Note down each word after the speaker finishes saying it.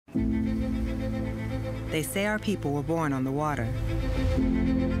They say our people were born on the water.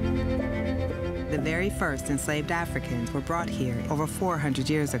 The very first enslaved Africans were brought here over 400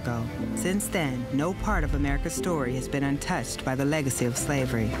 years ago. Since then, no part of America's story has been untouched by the legacy of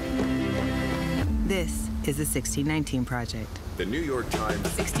slavery. This is the 1619 Project. The New York Times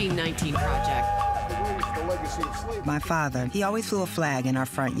 1619 Project. My father, he always flew a flag in our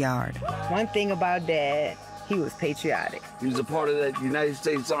front yard. One thing about Dad, he was patriotic. He was a part of that United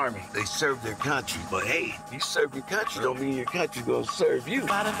States Army. They served their country, but hey, you serve your country don't mean your country gonna serve you.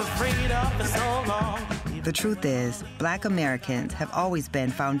 The truth is, Black Americans have always been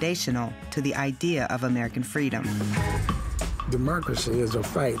foundational to the idea of American freedom. Democracy is a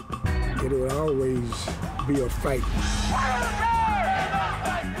fight. It will always be a fight.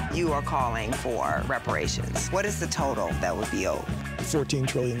 You are calling for reparations. What is the total that would be owed? $14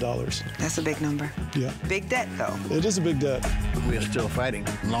 trillion. That's a big number. Yeah. Big debt, though. It is a big debt. We are still fighting.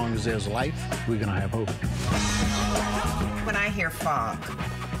 As long as there's life, we're gonna have hope. When I hear funk,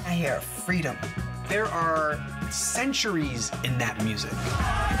 I hear freedom. There are centuries in that music,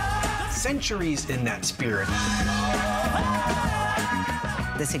 centuries in that spirit.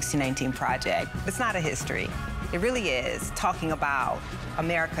 The 1619 Project, it's not a history. It really is talking about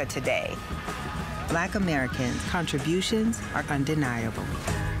America today. Black Americans' contributions are undeniable.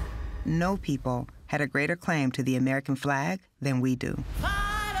 No people had a greater claim to the American flag than we do.